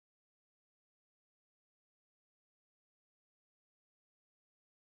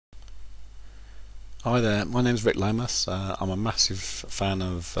Hi there, my name's Rick Lomas. I'm a massive fan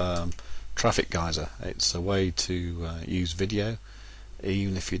of Traffic Geyser. It's a way to use video,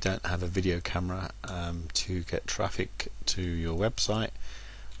 even if you don't have a video camera, to get traffic to your website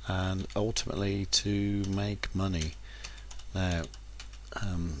and ultimately to make money. Now,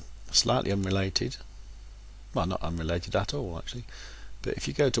 slightly unrelated, well, not unrelated at all actually, but if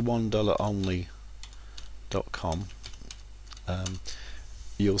you go to $1only.com,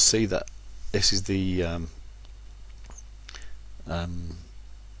 you'll see that this is the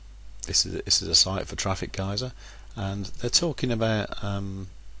this is a site for Traffic Geyser, and they're talking about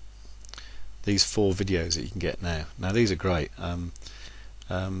these 4 videos that you can get now. Now these are great. The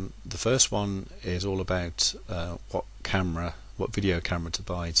first one is all about what video camera to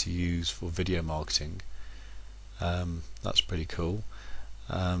buy to use for video marketing. That's pretty cool.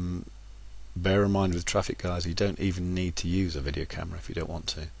 Bear in mind with Traffic Geyser you don't even need to use a video camera if you don't want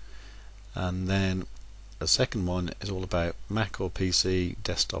to. And then the second one is all about Mac or PC,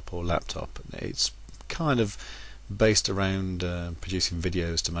 desktop or laptop. It's kind of based around producing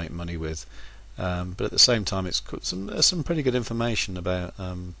videos to make money with, but at the same time it's there's some pretty good information about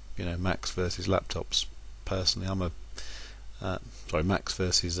Macs versus laptops. Personally, I'm a Macs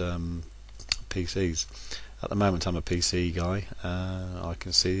versus PCs. At the moment I'm a PC guy. I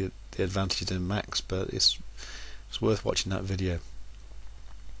can see the advantages in Macs, but it's worth watching that video.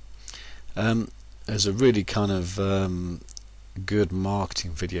 There's a really kind of good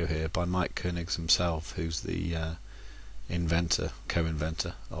marketing video here by Mike Koenigs himself, who's the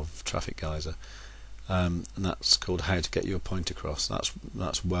co-inventor of Traffic Geyser, and that's called How to Get Your Point Across.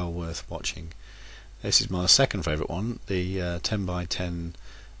 That's well worth watching. This is my second favourite one, the 10 by 10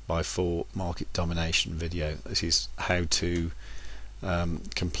 by 4 market domination video. This is how to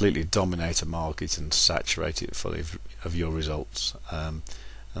completely dominate a market and saturate it fully of your results.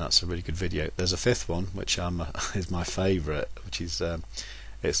 And that's a really good video. There's a 5th one which is my favourite, which is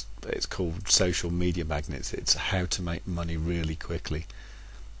it's called Social Media Magnets. It's how to make money really quickly,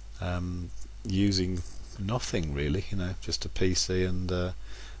 using nothing really, just a PC and the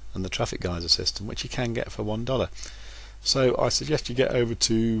Traffic Geyser system, which you can get for $1. So I suggest you get over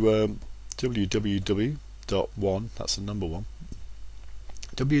to www.1, that's the number 1,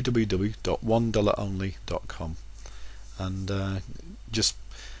 www.$1only.com, and just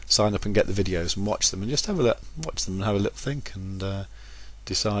sign up and get the videos and watch them, and just watch them and have a little think, and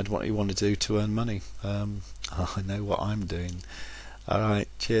decide what you want to do to earn money. I know what I'm doing. Alright,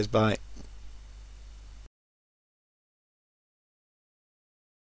 cheers, bye.